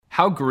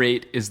How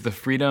great is the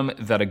freedom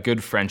that a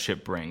good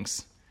friendship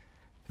brings?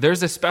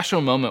 There's a special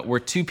moment where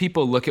two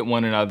people look at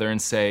one another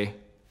and say,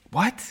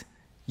 "What?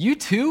 You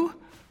too?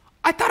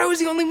 I thought I was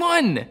the only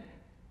one."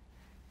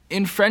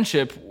 In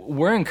friendship,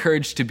 we're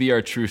encouraged to be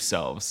our true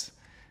selves.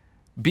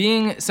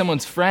 Being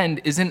someone's friend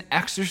is an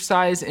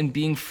exercise in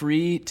being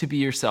free to be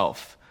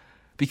yourself,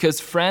 because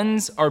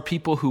friends are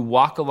people who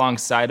walk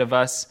alongside of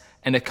us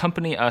and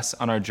accompany us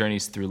on our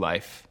journeys through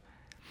life.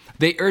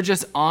 They urge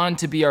us on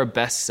to be our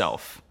best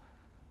self.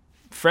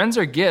 Friends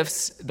are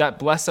gifts that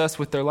bless us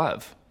with their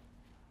love.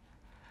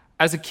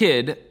 As a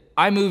kid,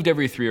 I moved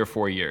every 3 or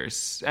 4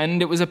 years,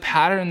 and it was a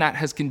pattern that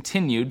has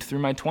continued through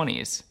my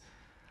 20s.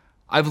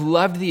 I've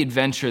loved the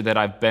adventure that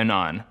I've been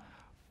on,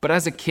 but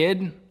as a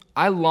kid,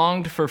 I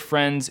longed for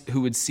friends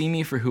who would see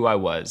me for who I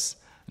was,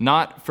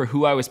 not for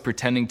who I was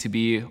pretending to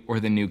be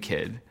or the new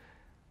kid.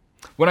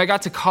 When I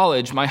got to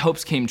college, my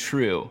hopes came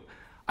true.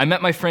 I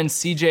met my friends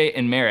CJ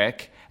and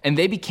Merrick, and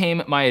they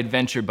became my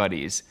adventure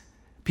buddies,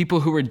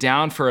 people who were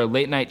down for a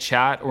late-night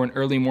chat or an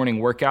early morning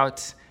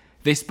workout.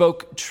 They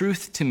spoke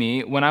truth to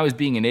me when I was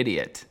being an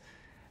idiot.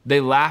 They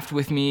laughed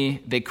with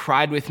me, they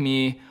cried with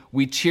me,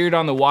 we cheered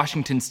on the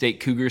Washington State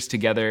Cougars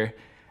together,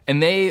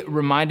 and they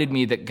reminded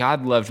me that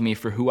God loved me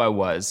for who I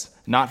was,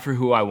 not for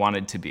who I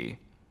wanted to be.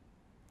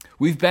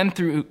 We've been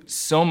through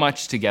so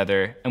much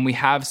together, and we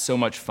have so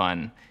much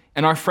fun,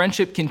 and our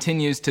friendship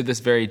continues to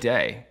this very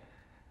day.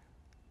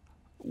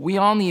 We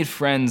all need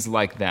friends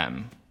like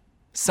them.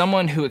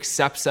 Someone who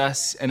accepts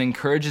us and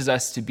encourages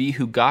us to be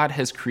who God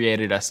has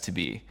created us to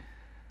be.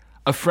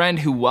 A friend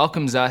who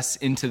welcomes us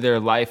into their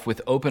life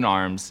with open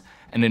arms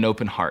and an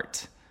open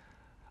heart.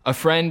 A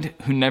friend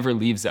who never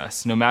leaves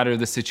us, no matter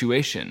the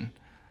situation.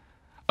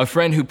 A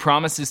friend who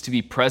promises to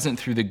be present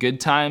through the good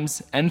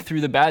times and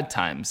through the bad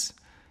times.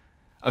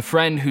 A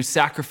friend who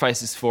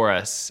sacrifices for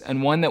us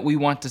and one that we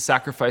want to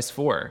sacrifice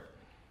for.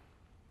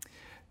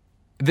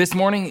 This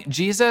morning,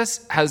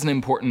 Jesus has an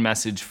important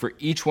message for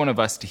each one of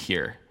us to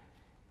hear.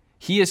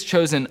 He has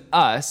chosen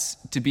us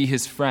to be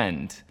his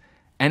friend,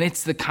 and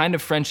it's the kind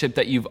of friendship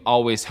that you've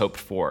always hoped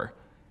for.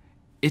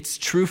 It's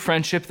true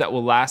friendship that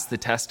will last the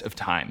test of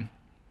time.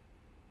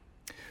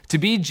 To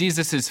be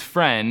Jesus'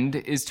 friend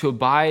is to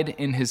abide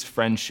in his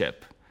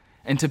friendship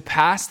and to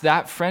pass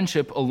that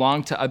friendship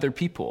along to other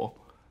people.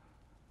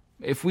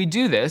 If we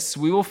do this,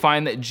 we will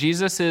find that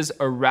Jesus'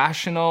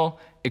 irrational,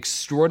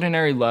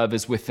 extraordinary love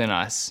is within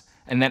us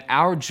and that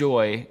our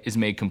joy is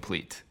made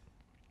complete.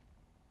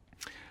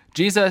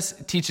 Jesus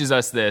teaches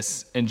us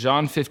this in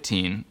John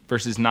 15,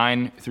 verses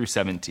 9 through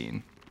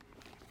 17.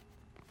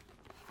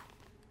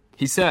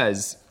 He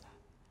says,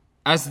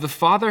 "As the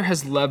Father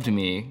has loved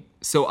me,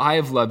 so I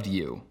have loved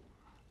you.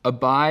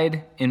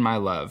 Abide in my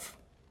love.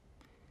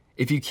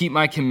 If you keep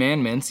my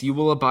commandments, you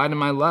will abide in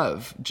my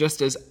love,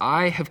 just as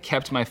I have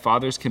kept my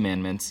Father's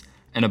commandments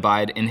and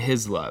abide in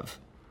his love.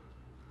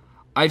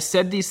 I've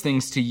said these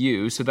things to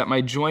you so that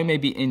my joy may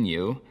be in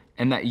you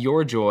and that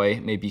your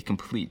joy may be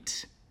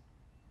complete.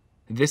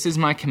 This is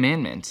my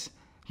commandment,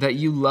 that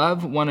you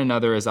love one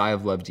another as I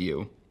have loved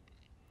you.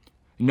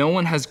 No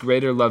one has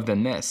greater love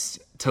than this,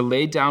 to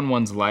lay down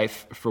one's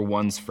life for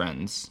one's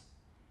friends.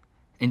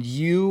 And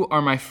you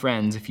are my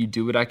friends if you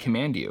do what I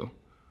command you.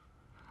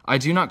 I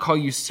do not call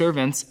you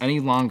servants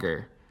any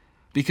longer,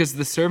 because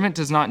the servant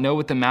does not know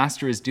what the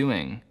master is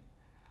doing.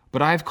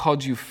 But I have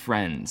called you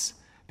friends,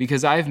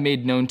 because I have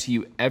made known to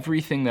you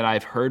everything that I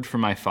have heard from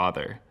my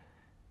Father.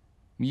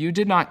 You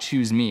did not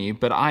choose me,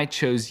 but I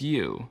chose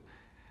you.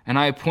 And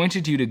I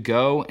appointed you to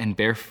go and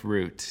bear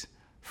fruit,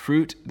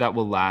 fruit that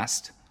will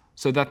last,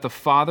 so that the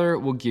Father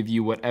will give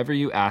you whatever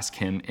you ask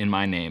him in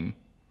my name.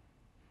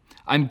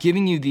 I'm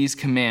giving you these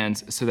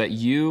commands so that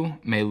you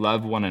may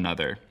love one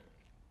another."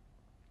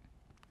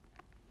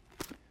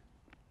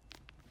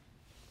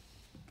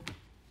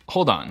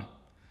 Hold on.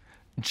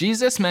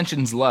 Jesus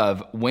mentions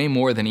love way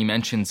more than he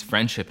mentions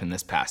friendship in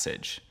this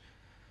passage.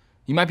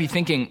 You might be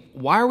thinking,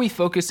 why are we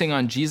focusing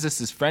on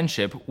Jesus'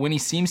 friendship when he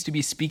seems to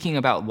be speaking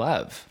about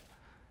love?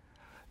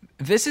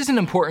 This is an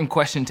important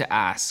question to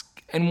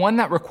ask, and one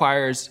that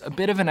requires a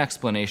bit of an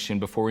explanation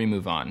before we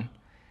move on.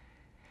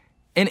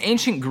 In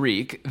ancient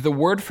Greek, the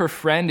word for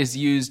friend is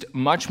used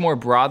much more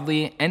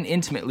broadly and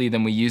intimately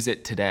than we use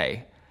it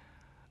today.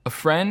 A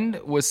friend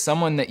was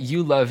someone that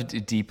you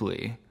loved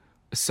deeply,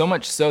 so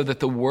much so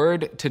that the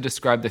word to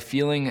describe the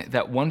feeling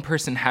that one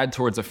person had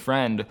towards a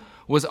friend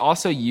was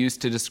also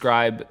used to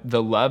describe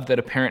the love that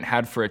a parent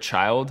had for a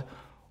child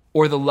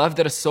or the love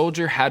that a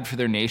soldier had for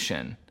their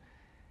nation.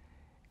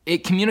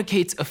 It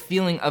communicates a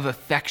feeling of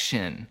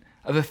affection,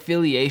 of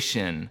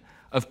affiliation,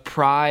 of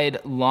pride,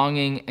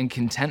 longing, and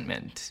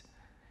contentment.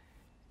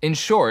 In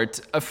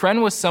short, a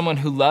friend was someone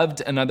who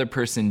loved another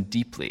person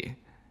deeply.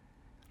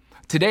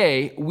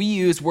 Today, we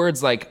use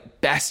words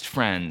like best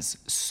friends,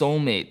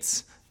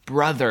 soulmates,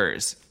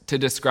 brothers to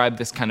describe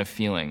this kind of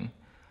feeling.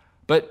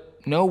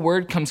 But no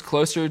word comes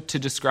closer to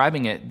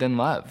describing it than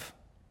love.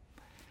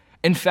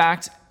 In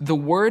fact, the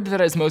word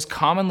that is most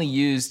commonly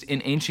used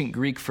in ancient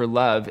Greek for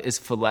love is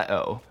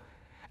phileo,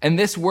 And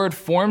this word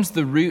forms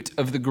the root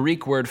of the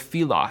Greek word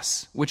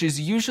philos, which is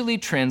usually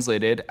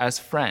translated as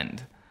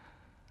friend.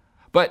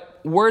 But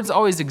words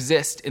always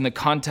exist in the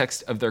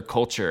context of their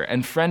culture,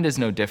 and friend is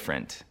no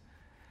different.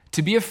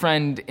 To be a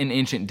friend in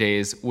ancient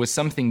days was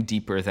something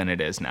deeper than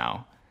it is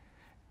now.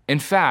 In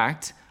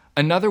fact,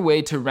 another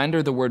way to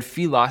render the word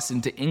philos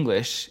into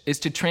English is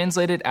to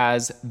translate it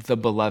as the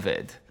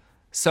beloved,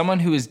 someone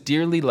who is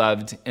dearly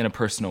loved in a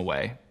personal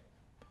way.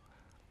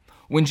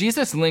 When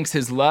Jesus links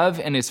his love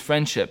and his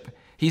friendship,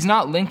 he's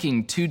not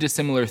linking two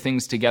dissimilar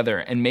things together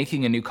and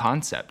making a new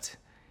concept.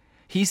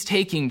 He's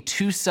taking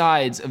two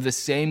sides of the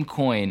same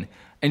coin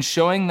and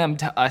showing them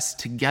to us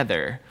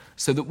together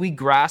so that we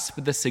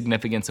grasp the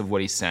significance of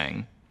what he's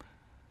saying.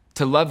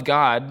 To love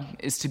God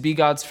is to be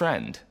God's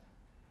friend.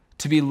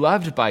 To be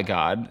loved by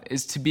God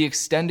is to be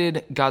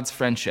extended God's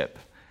friendship.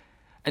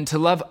 And to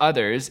love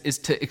others is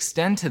to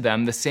extend to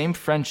them the same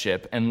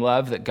friendship and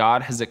love that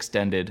God has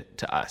extended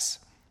to us.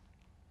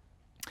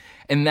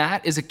 And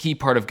that is a key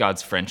part of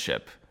God's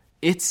friendship.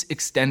 It's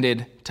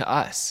extended to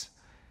us.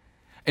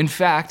 In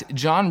fact,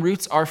 John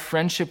roots our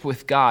friendship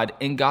with God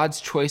in God's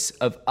choice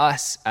of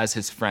us as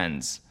his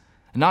friends,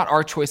 not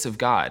our choice of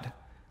God.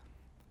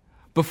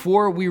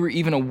 Before we were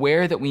even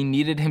aware that we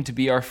needed him to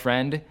be our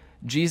friend,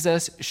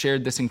 Jesus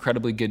shared this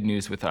incredibly good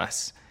news with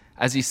us,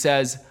 as he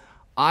says,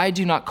 "I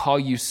do not call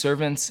you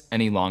servants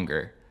any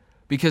longer,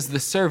 because the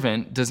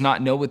servant does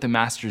not know what the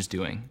master's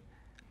doing.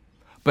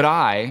 But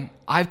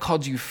I've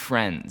called you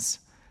friends,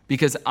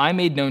 because I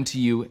made known to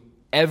you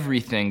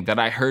everything that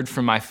I heard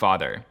from my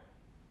Father.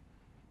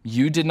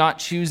 You did not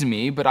choose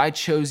me, but I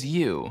chose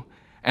you,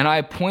 and I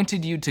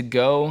appointed you to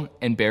go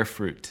and bear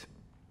fruit."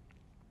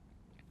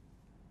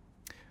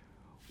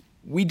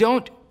 We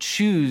don't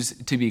choose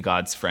to be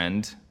God's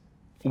friend.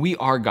 We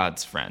are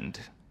God's friend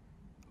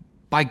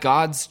by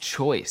God's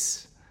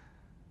choice.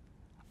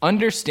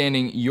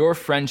 Understanding your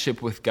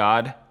friendship with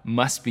God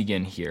must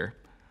begin here.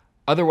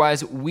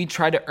 Otherwise, we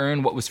try to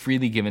earn what was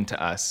freely given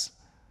to us.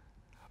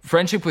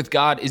 Friendship with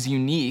God is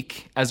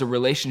unique as a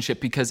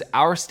relationship because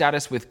our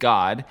status with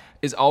God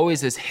is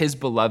always as his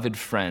beloved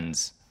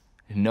friends,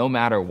 no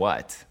matter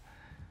what.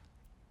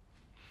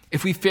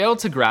 If we fail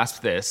to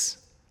grasp this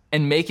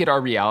and make it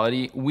our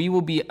reality, we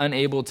will be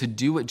unable to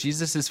do what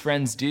Jesus'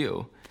 friends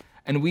do,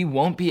 and we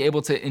won't be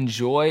able to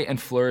enjoy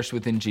and flourish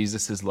within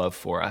Jesus' love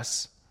for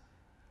us.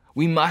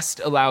 We must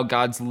allow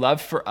God's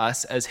love for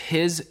us as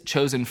his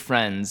chosen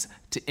friends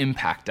to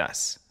impact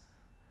us.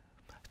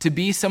 To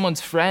be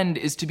someone's friend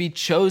is to be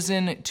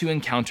chosen to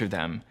encounter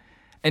them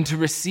and to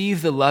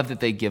receive the love that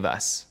they give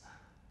us.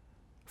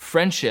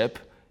 Friendship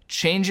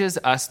changes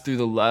us through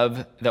the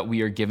love that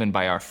we are given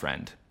by our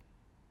friend.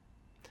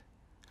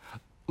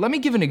 Let me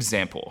give an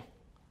example.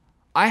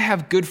 I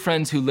have good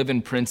friends who live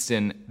in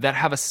Princeton that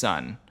have a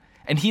son,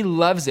 and he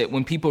loves it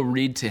when people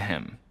read to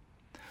him.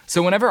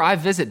 So whenever I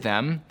visit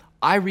them,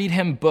 I read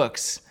him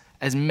books,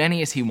 as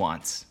many as he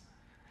wants.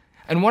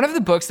 And one of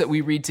the books that we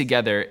read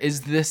together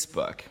is this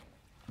book,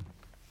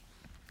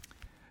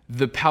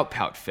 The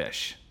Pout-Pout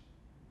Fish.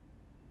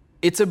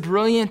 It's a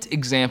brilliant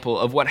example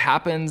of what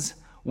happens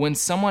when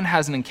someone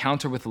has an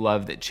encounter with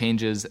love that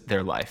changes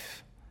their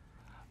life.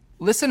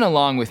 Listen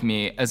along with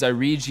me as I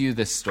read you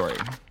this story.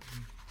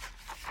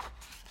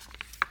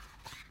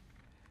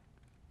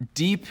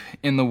 Deep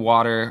in the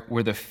water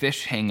where the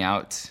fish hang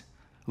out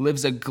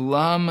lives a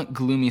glum,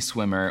 gloomy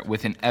swimmer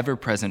with an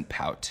ever-present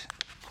pout.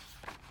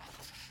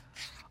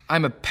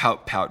 I'm a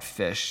pout-pout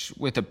fish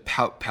with a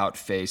pout-pout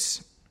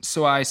face,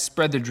 so I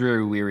spread the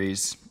dreary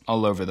wearies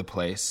all over the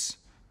place.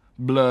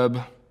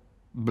 Blub,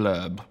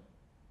 blub,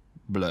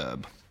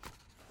 blub.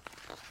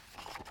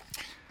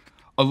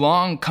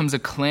 Along comes a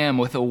clam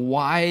with a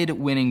wide,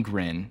 winning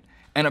grin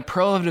and a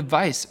pearl of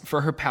advice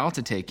for her pal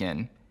to take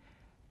in.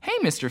 "Hey,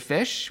 Mr.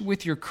 Fish,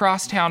 with your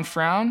crosstown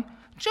frown,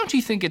 don't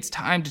you think it's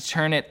time to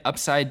turn it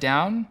upside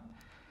down?"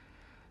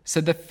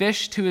 Said the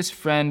fish to his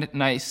friend,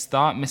 "Nice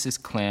thought, Mrs.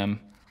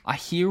 Clam. I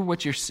hear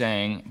what you're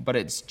saying, but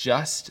it's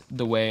just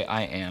the way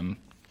I am.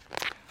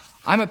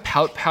 I'm a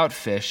pout-pout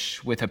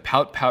fish with a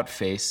pout-pout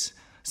face,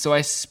 so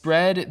I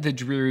spread the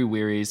dreary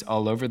wearies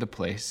all over the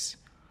place.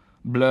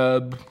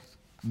 Blub,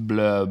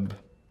 blub,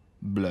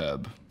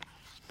 blub."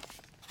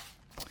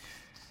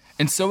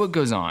 And so it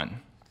goes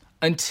on,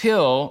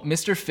 until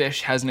Mr.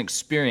 Fish has an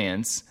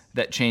experience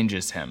that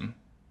changes him.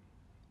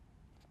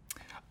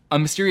 A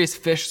mysterious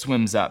fish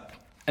swims up,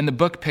 and the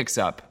book picks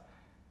up.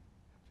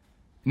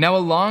 Now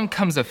along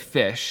comes a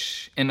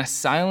fish in a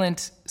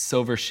silent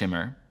silver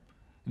shimmer.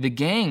 The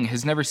gang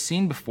has never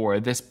seen before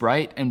this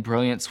bright and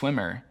brilliant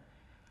swimmer.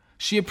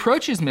 She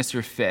approaches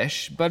Mr.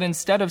 Fish, but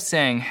instead of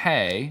saying,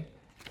 "Hey,"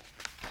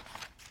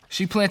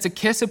 she plants a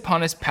kiss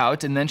upon his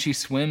pout and then she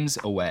swims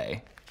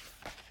away.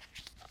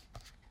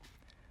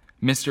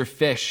 Mr.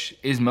 Fish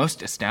is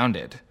most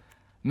astounded.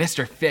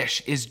 Mr.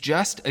 Fish is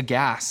just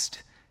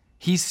aghast.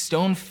 He's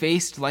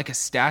stone-faced like a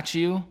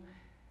statue.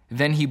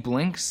 Then he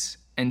blinks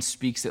and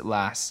speaks at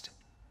last.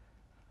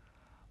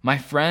 "My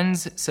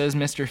friends," says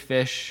Mr.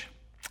 Fish,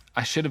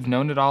 "I should have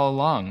known it all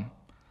along.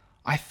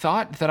 I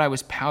thought that I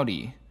was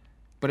pouty,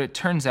 But it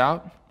turns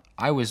out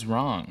I was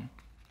wrong.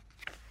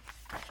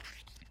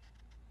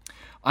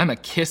 I'm a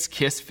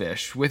kiss-kiss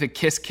fish with a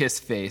kiss-kiss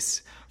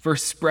face for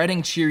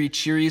spreading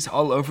cheeries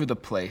all over the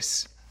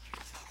place.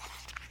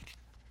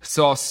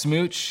 So I'll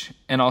smooch,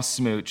 and I'll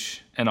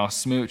smooch, and I'll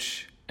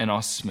smooch, and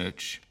I'll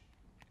smooch.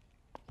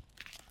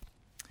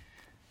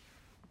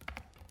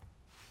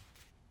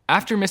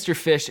 After Mr.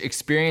 Fish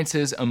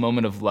experiences a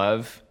moment of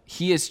love,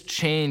 he is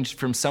changed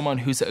from someone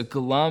who's a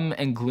glum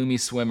and gloomy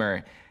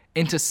swimmer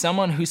into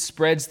someone who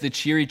spreads the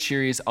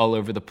cheeries all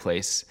over the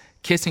place,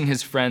 kissing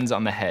his friends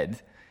on the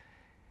head.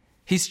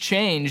 He's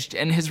changed,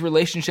 and his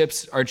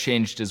relationships are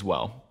changed as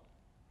well.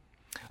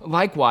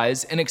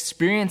 Likewise, an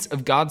experience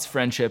of God's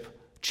friendship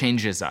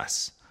changes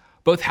us,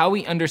 both how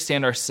we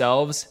understand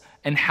ourselves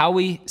and how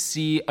we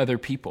see other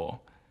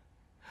people.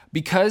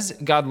 Because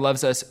God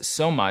loves us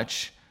so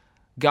much,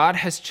 God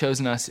has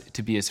chosen us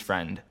to be his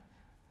friend.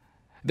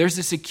 There's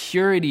a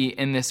security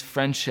in this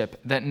friendship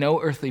that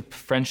no earthly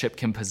friendship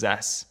can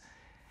possess.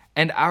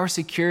 And our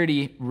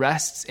security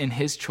rests in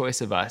his choice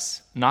of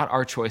us, not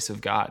our choice of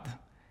God.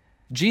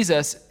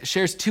 Jesus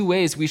shares two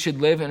ways we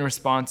should live in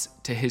response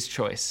to his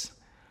choice.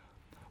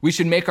 We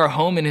should make our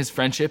home in his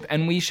friendship,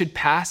 and we should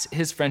pass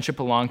his friendship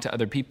along to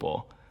other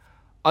people.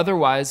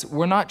 Otherwise,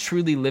 we're not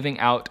truly living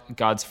out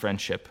God's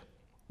friendship.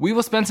 We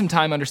will spend some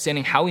time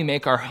understanding how we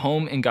make our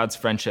home in God's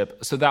friendship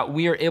so that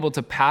we are able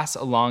to pass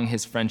along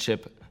his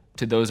friendship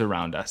to those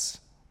around us.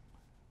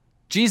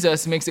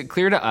 Jesus makes it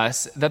clear to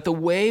us that the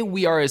way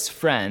we are as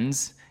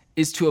friends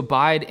is to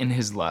abide in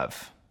his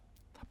love.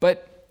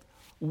 But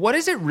what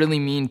does it really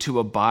mean to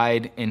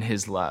abide in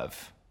his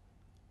love?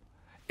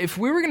 If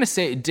we were going to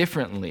say it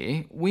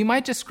differently, we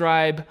might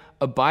describe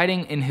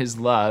abiding in his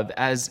love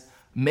as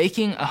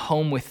making a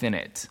home within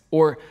it,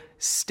 or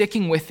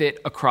sticking with it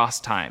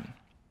across time.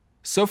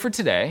 So for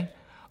today,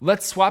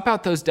 let's swap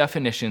out those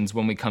definitions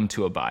when we come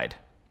to abide.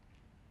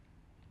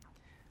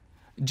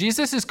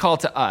 Jesus' call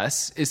to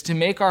us is to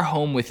make our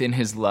home within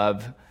his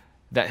love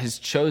that has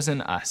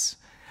chosen us,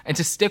 and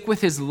to stick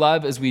with his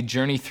love as we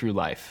journey through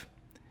life.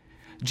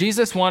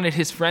 Jesus wanted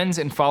his friends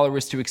and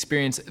followers to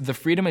experience the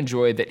freedom and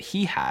joy that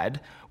he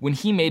had when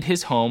he made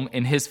his home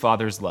in his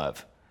Father's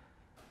love.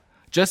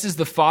 Just as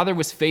the Father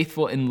was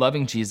faithful in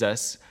loving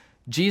Jesus,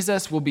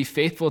 Jesus will be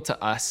faithful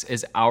to us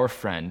as our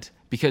friend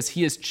because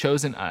he has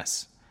chosen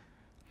us.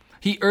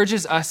 He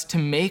urges us to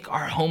make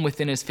our home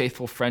within his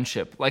faithful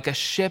friendship, like a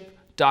ship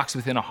docks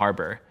within a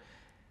harbor.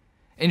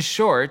 In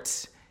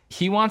short,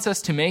 he wants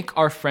us to make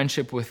our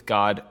friendship with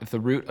God the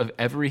root of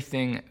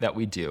everything that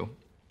we do.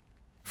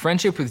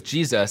 Friendship with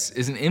Jesus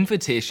is an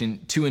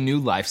invitation to a new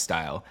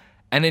lifestyle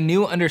and a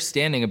new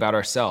understanding about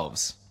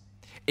ourselves.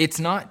 It's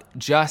not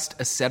just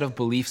a set of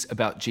beliefs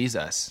about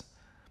Jesus.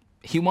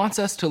 He wants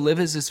us to live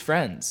as his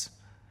friends,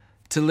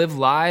 to live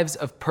lives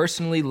of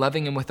personally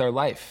loving him with our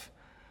life,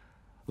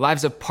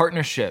 lives of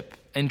partnership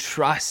and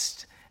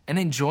trust and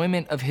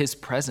enjoyment of his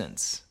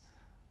presence.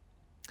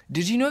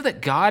 Did you know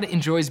that God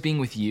enjoys being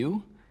with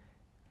you?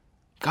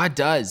 God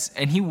does,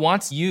 and he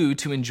wants you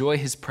to enjoy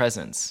his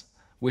presence,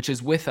 which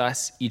is with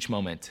us each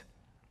moment.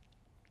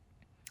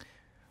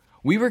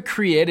 We were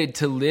created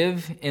to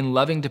live in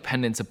loving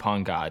dependence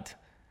upon God,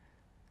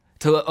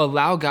 to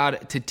allow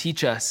God to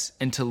teach us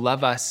and to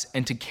love us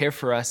and to care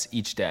for us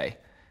each day.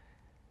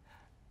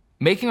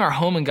 Making our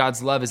home in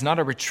God's love is not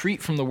a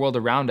retreat from the world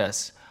around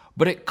us,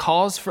 but it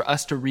calls for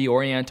us to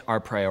reorient our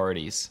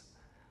priorities.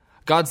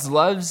 God's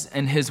loves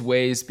and his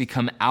ways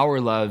become our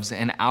loves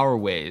and our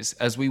ways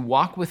as we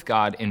walk with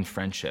God in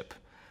friendship,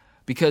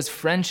 because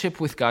friendship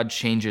with God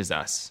changes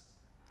us.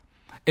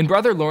 In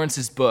Brother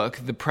Lawrence's book,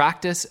 The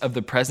Practice of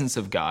the Presence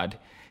of God,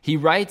 he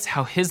writes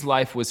how his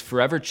life was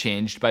forever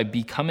changed by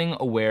becoming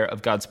aware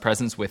of God's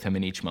presence with him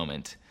in each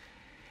moment.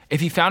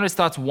 If he found his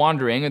thoughts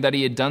wandering or that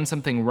he had done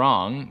something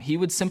wrong, he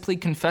would simply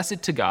confess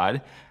it to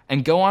God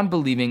and go on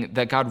believing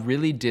that God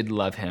really did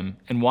love him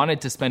and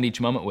wanted to spend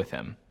each moment with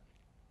him.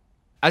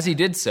 As he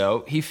did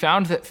so, he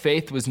found that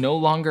faith was no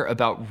longer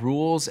about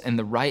rules and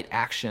the right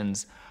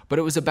actions, but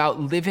it was about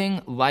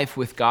living life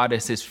with God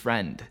as his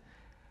friend.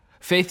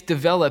 Faith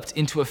developed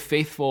into a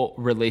faithful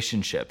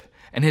relationship,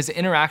 and his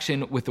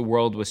interaction with the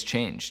world was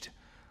changed.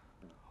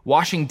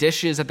 Washing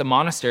dishes at the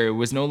monastery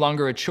was no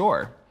longer a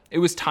chore. It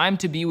was time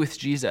to be with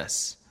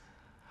Jesus.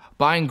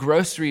 Buying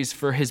groceries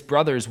for his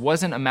brothers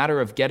wasn't a matter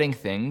of getting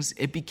things.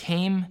 It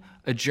became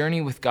a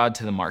journey with God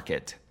to the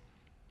market.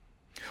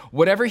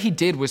 Whatever he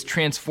did was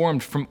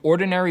transformed from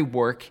ordinary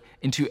work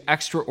into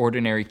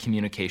extraordinary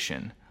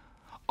communication.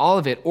 All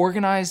of it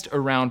organized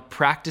around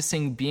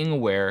practicing being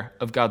aware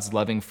of God's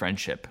loving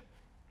friendship.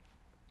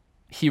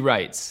 He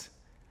writes,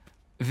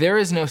 "There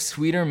is no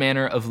sweeter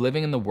manner of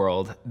living in the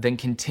world than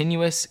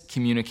continuous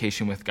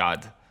communication with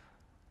God.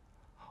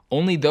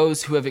 Only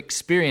those who have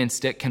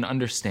experienced it can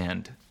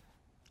understand.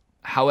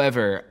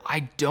 However,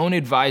 I don't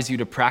advise you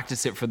to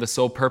practice it for the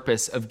sole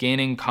purpose of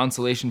gaining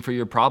consolation for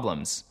your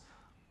problems.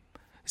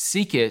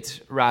 Seek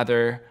it,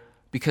 rather,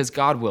 because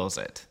God wills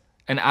it,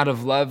 and out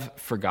of love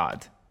for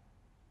God."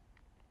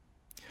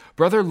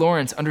 Brother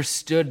Lawrence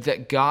understood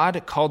that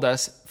God called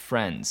us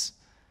friends.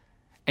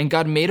 And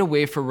God made a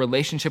way for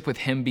relationship with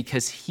him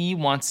because he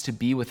wants to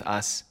be with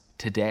us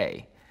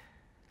today.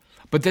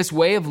 But this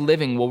way of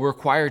living will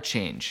require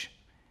change.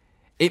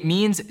 It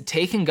means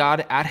taking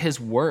God at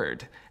his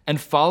word and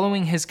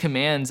following his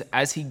commands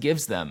as he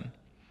gives them.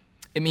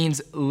 It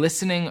means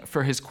listening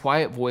for his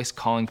quiet voice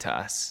calling to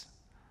us.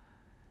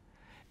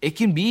 It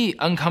can be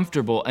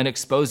uncomfortable and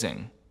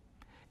exposing.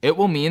 It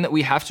will mean that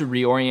we have to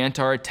reorient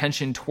our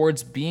attention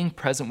towards being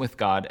present with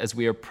God as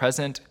we are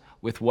present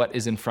with what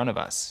is in front of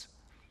us.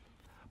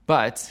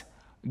 But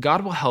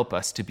God will help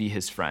us to be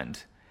his friend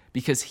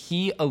because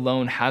he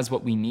alone has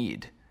what we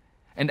need.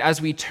 And as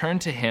we turn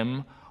to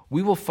him,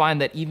 we will find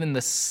that even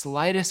the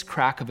slightest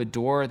crack of a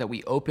door that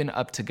we open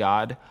up to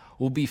God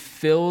will be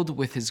filled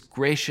with his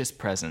gracious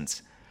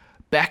presence,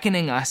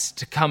 beckoning us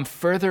to come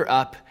further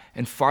up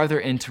and farther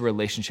into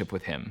relationship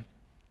with him.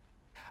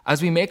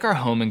 As we make our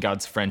home in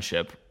God's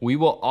friendship, we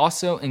will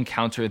also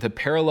encounter the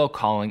parallel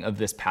calling of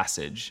this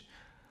passage.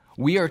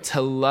 We are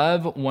to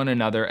love one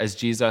another as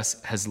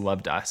Jesus has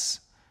loved us.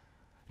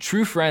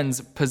 True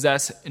friends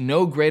possess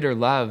no greater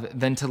love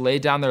than to lay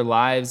down their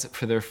lives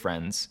for their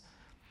friends.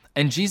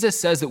 And Jesus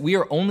says that we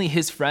are only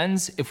his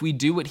friends if we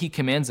do what he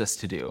commands us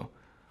to do,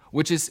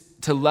 which is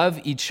to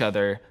love each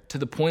other to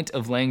the point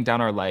of laying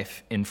down our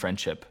life in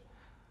friendship.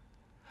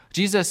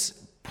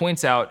 Jesus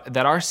points out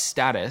that our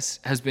status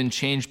has been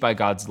changed by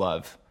God's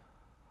love.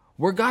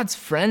 We're God's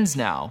friends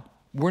now.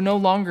 We're no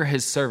longer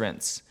his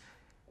servants.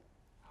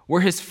 We're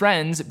his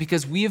friends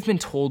because we have been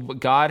told what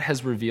God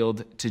has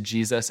revealed to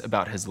Jesus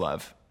about his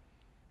love.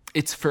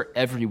 It's for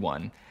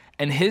everyone,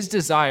 and his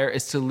desire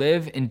is to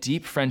live in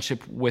deep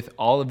friendship with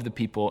all of the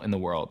people in the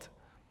world.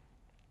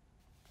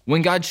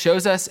 When God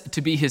shows us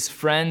to be his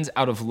friends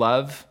out of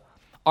love,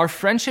 our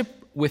friendship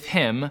with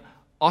him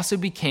also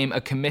became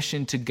a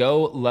commission to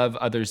go love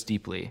others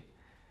deeply.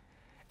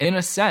 In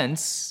a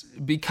sense,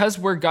 because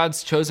we're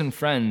God's chosen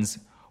friends,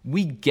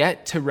 we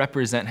get to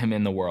represent him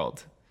in the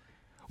world.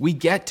 We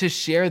get to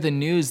share the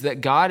news that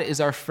God is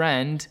our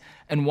friend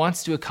and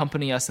wants to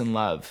accompany us in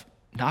love,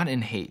 not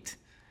in hate.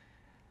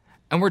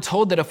 And we're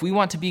told that if we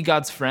want to be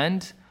God's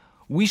friend,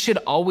 we should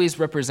always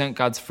represent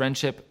God's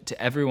friendship to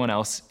everyone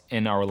else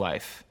in our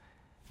life.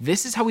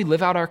 This is how we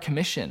live out our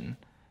commission.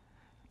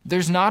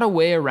 There's not a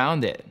way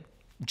around it.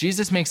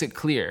 Jesus makes it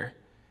clear.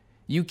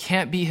 You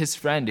can't be his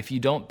friend if you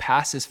don't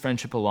pass his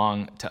friendship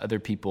along to other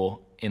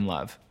people in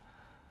love.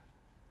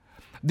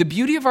 The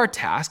beauty of our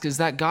task is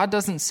that God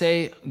doesn't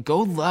say, go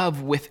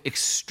love with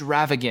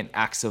extravagant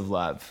acts of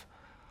love,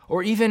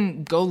 or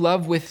even go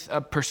love with a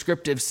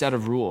prescriptive set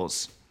of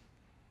rules.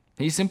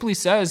 He simply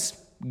says,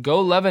 go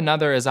love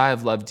another as I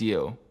have loved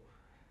you.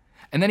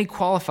 And then he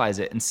qualifies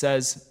it and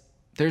says,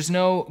 there's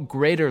no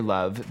greater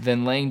love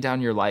than laying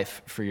down your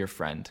life for your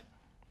friend.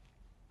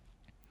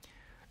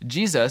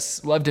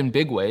 Jesus loved in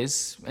big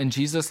ways, and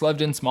Jesus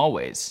loved in small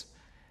ways.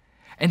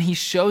 And he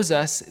shows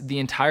us the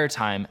entire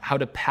time how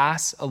to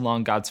pass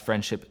along God's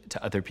friendship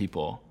to other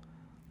people.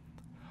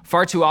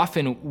 Far too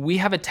often, we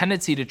have a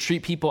tendency to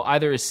treat people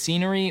either as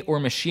scenery or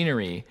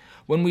machinery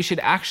when we should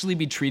actually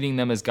be treating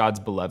them as God's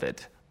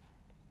beloved.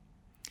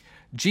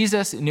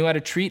 Jesus knew how to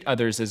treat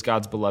others as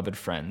God's beloved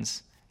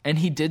friends, and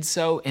he did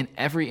so in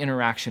every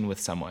interaction with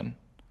someone.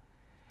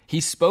 He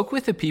spoke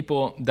with the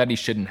people that he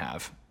shouldn't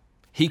have.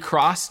 He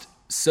crossed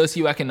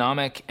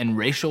socioeconomic and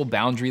racial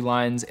boundary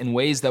lines in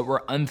ways that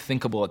were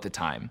unthinkable at the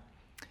time.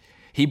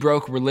 He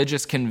broke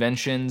religious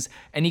conventions,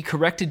 and he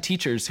corrected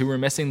teachers who were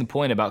missing the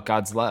point about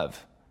God's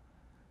love.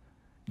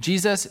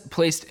 Jesus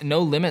placed no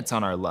limits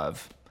on our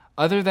love,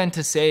 other than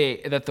to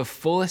say that the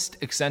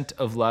fullest extent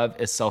of love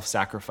is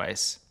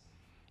self-sacrifice.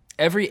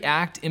 Every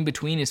act in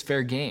between is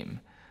fair game.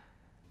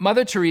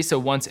 Mother Teresa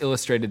once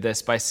illustrated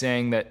this by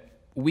saying that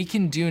we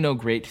can do no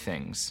great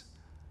things.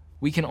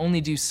 We can only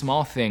do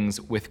small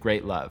things with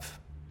great love.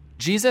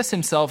 Jesus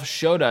himself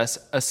showed us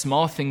a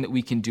small thing that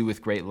we can do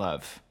with great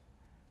love.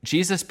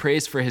 Jesus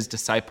prays for his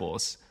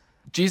disciples.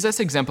 Jesus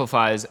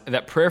exemplifies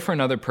that prayer for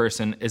another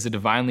person is a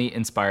divinely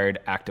inspired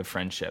act of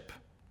friendship.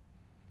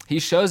 He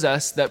shows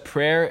us that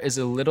prayer is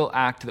a little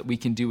act that we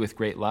can do with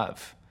great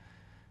love.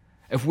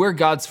 If we're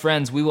God's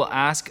friends, we will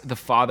ask the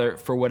Father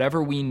for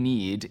whatever we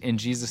need in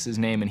Jesus'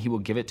 name, and he will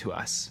give it to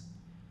us.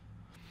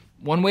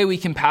 One way we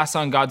can pass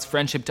on God's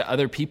friendship to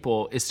other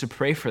people is to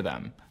pray for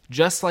them,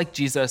 just like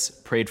Jesus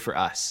prayed for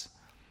us.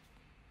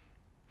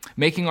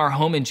 Making our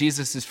home in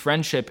Jesus'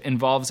 friendship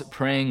involves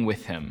praying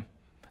with him,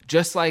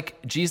 just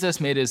like Jesus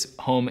made his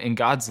home in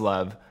God's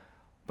love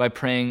by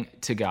praying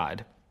to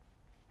God.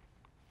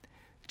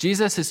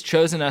 Jesus has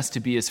chosen us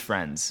to be his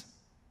friends.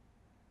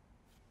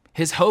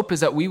 His hope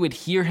is that we would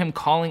hear him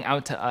calling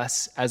out to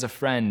us as a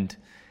friend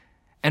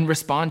and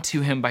respond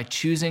to him by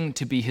choosing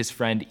to be his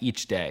friend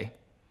each day.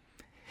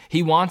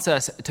 He wants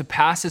us to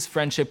pass his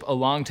friendship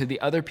along to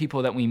the other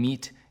people that we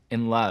meet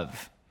in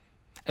love.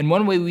 And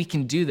one way we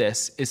can do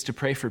this is to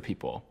pray for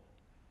people.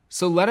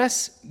 So let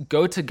us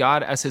go to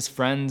God as his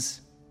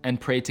friends and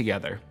pray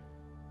together.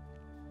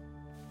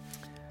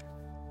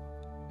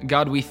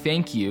 God, we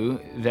thank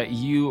you that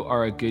you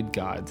are a good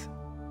God,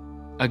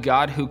 a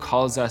God who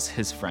calls us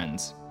his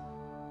friends.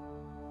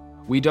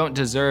 We don't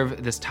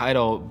deserve this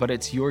title, but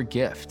it's your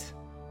gift.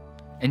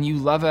 And you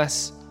love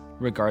us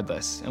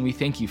regardless, and we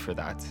thank you for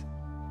that.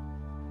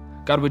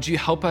 God, would you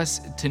help us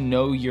to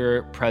know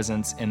your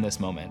presence in this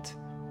moment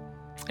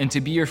and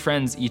to be your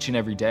friends each and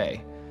every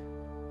day?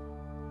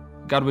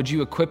 God, would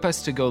you equip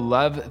us to go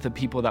love the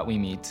people that we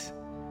meet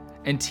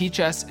and teach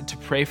us to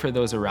pray for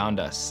those around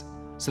us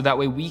so that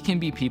way we can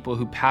be people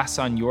who pass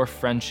on your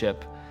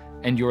friendship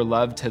and your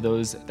love to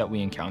those that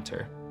we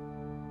encounter.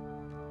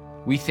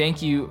 We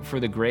thank you for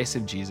the grace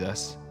of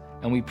Jesus,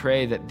 and we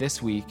pray that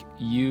this week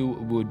you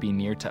would be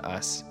near to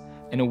us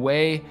in a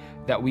way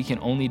that we can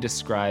only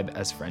describe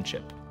as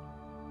friendship.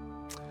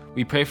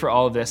 We pray for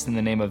all of this in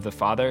the name of the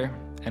Father,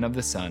 and of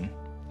the Son,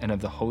 and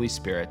of the Holy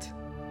Spirit.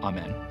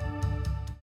 Amen.